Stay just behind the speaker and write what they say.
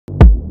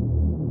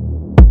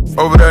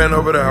Over there and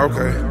over there,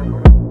 okay.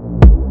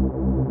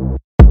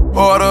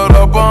 Ordered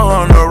up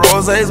 100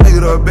 roses, we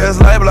the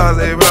best like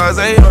blase,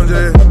 blase, on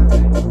J.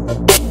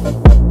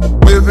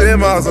 Whipping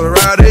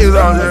Maseratis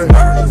on J.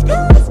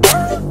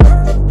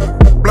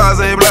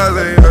 Blase,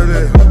 blase, on J.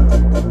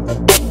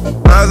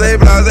 Blase,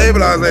 blase,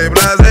 blase, blase,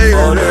 on J.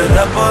 Ordered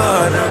up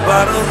 100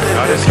 bottles in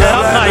the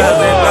shop like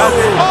blase,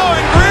 blase. Oh,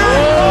 and Greer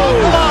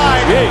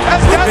live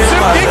has got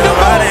some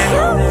dignity.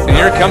 And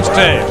here comes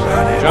Taves.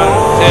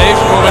 Jonathan Taves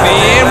moving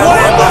in. What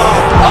a goal!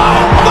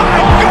 Oh, my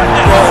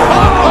goodness!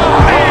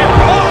 Oh, man!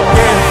 Oh!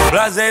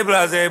 Blase,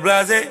 blase,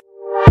 blase.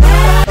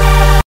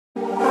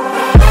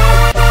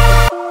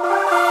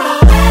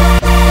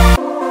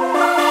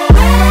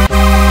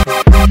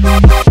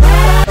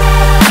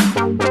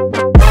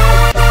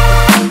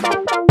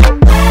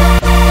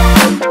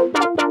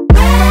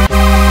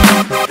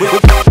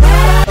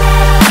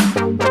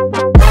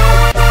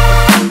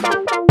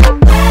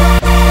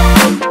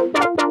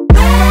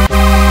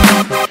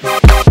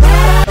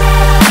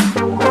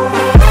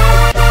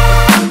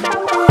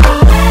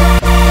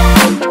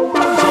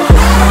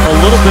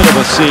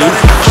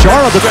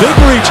 Chara, the big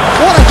reach,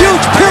 what a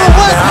huge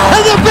pirouette,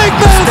 and the big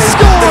man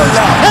scores!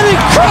 An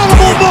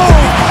incredible move!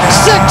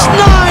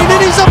 6'9",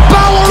 and he's a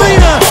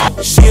ballerina!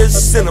 She a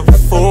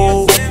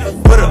centerfold,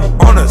 put her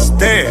on a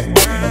stand,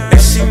 and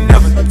she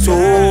never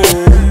told.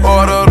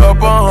 Ordered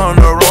up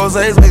 100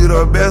 roses, we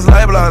the best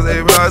like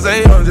blase,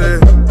 blase, on J.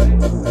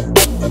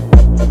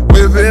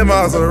 Whipping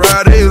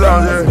Maseratis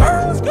on J.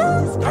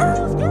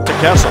 To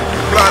Kessel.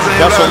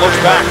 Kessel looks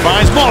back,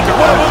 finds Malkin.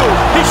 What a move!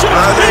 He shoots!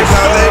 Blase,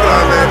 blase,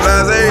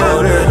 blase, blase.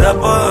 Ordered up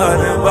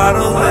 100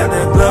 bottles in the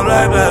club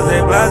like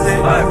blase, blase.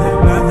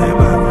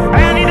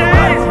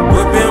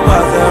 Whipping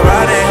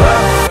Maserati.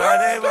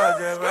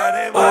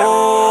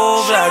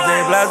 Oh,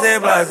 blase,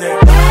 blase,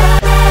 blase.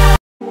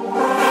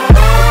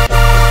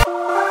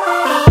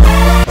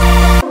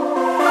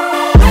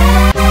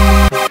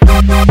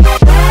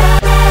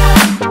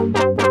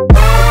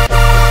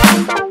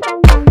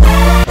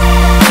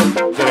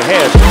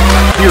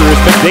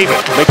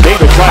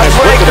 McDavid trying to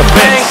split the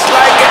bench.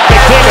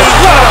 McDavid,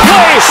 what a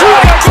play!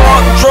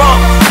 Drunk,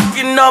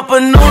 fucking up a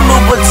new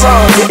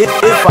Louboutin.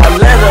 If I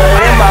let her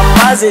in my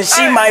Mazda,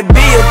 she might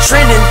be a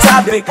trending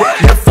topic.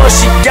 Before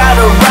she got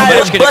a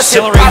rider, bust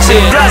it, pop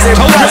it, blase,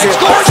 blase.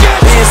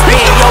 This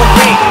being your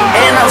beat,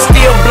 and I'm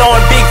still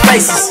blowing big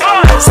faces.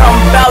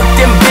 Something about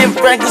them Ben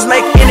Franklin's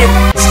making it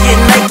get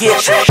naked.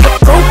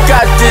 Who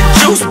got the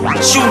juice?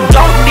 You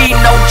don't need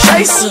no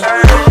chaser.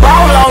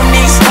 Ball on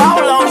these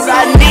follows,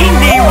 I need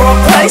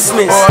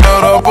replacements.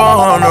 Ordered up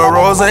 100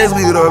 roses,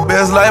 we the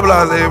best like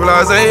blase,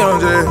 blase, on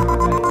J.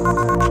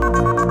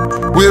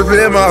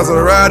 Whipping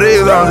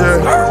Maseratis on J.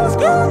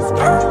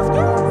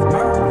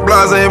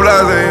 Blase,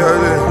 blase, on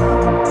J.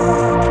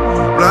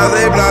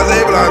 Blase,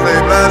 blase, blase,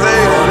 blase,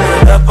 on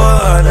J. Up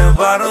 100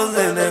 bottles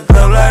in the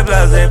club like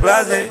blase,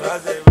 blase.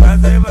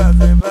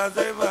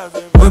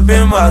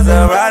 Whipping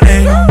Maserati.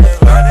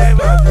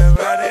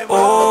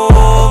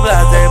 Oh,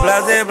 blase,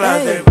 blase,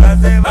 blase,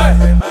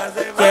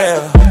 yeah.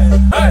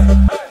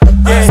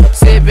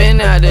 Sipping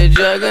out the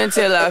jug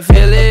until I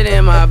feel it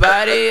in my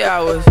body. I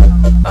was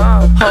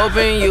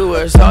hoping you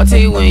were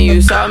salty when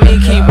you saw me.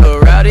 Keep a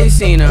rowdy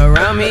scene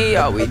around me.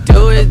 All we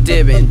do is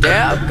dip and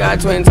dab.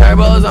 Got twin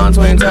turbos on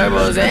twin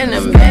turbos, and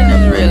them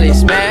phantoms really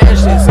smash.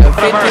 It's a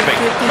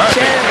 50-50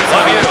 chance.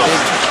 Love you.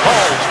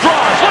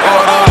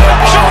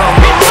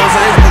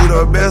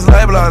 The best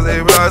like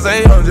blase,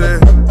 blase, on J.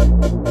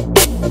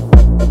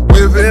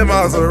 Whipping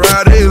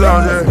Maseratis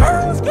on J.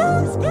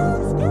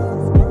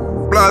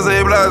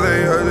 Blase,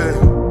 blase, on J.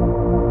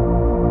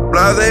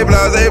 Blase,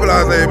 blase,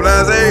 blase,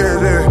 blase, on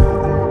J.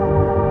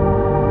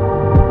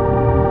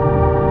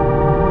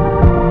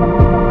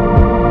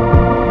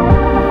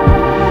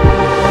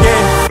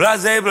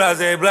 Blase,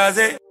 blase,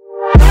 blase.